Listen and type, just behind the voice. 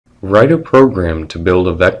Write a program to build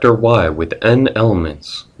a vector y with n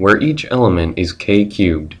elements, where each element is k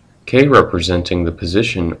cubed, k representing the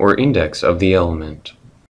position or index of the element.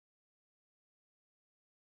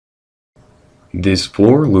 This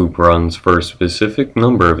for loop runs for a specific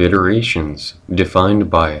number of iterations,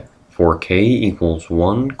 defined by for k equals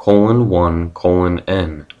 1 colon 1 colon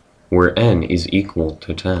n, where n is equal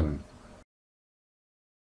to 10.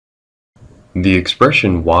 The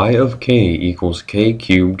expression y of k equals k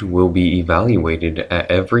cubed will be evaluated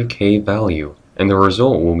at every k value, and the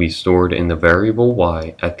result will be stored in the variable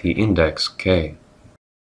y at the index k.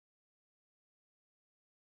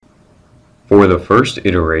 For the first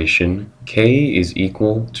iteration, k is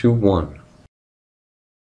equal to 1.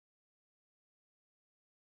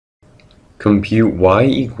 Compute y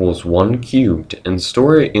equals 1 cubed and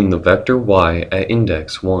store it in the vector y at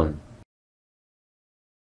index 1.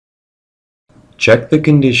 Check the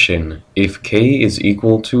condition if k is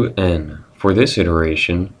equal to n, for this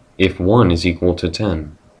iteration, if 1 is equal to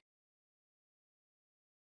 10.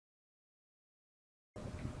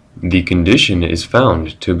 The condition is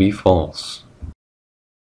found to be false.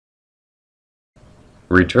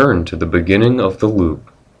 Return to the beginning of the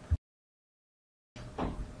loop.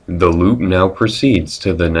 The loop now proceeds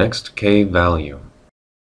to the next k value.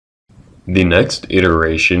 The next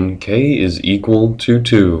iteration k is equal to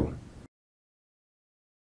 2.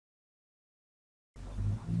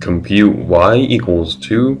 Compute y equals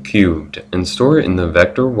 2 cubed and store it in the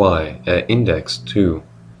vector y at index 2.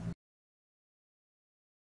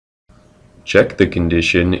 Check the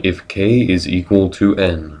condition if k is equal to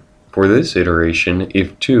n. For this iteration,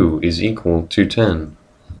 if 2 is equal to 10.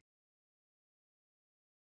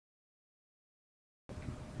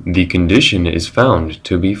 The condition is found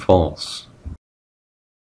to be false.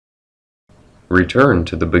 Return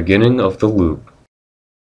to the beginning of the loop.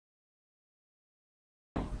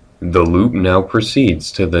 The loop now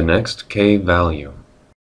proceeds to the next k value.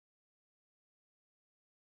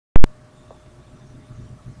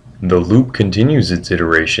 The loop continues its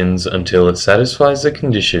iterations until it satisfies the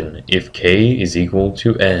condition if k is equal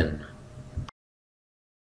to n.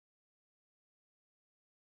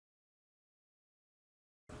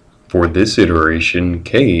 For this iteration,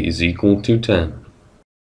 k is equal to 10.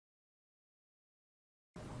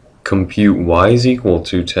 Compute y is equal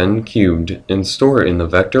to 10 cubed and store it in the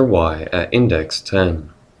vector y at index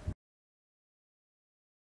 10.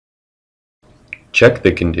 Check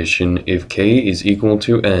the condition if k is equal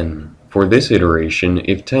to n. For this iteration,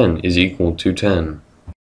 if 10 is equal to 10.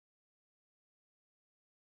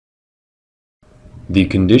 The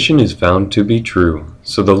condition is found to be true,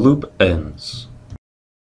 so the loop ends.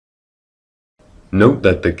 Note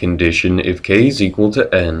that the condition if k is equal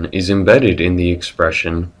to n is embedded in the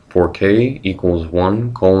expression for k equals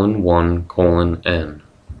 1 colon 1 colon n.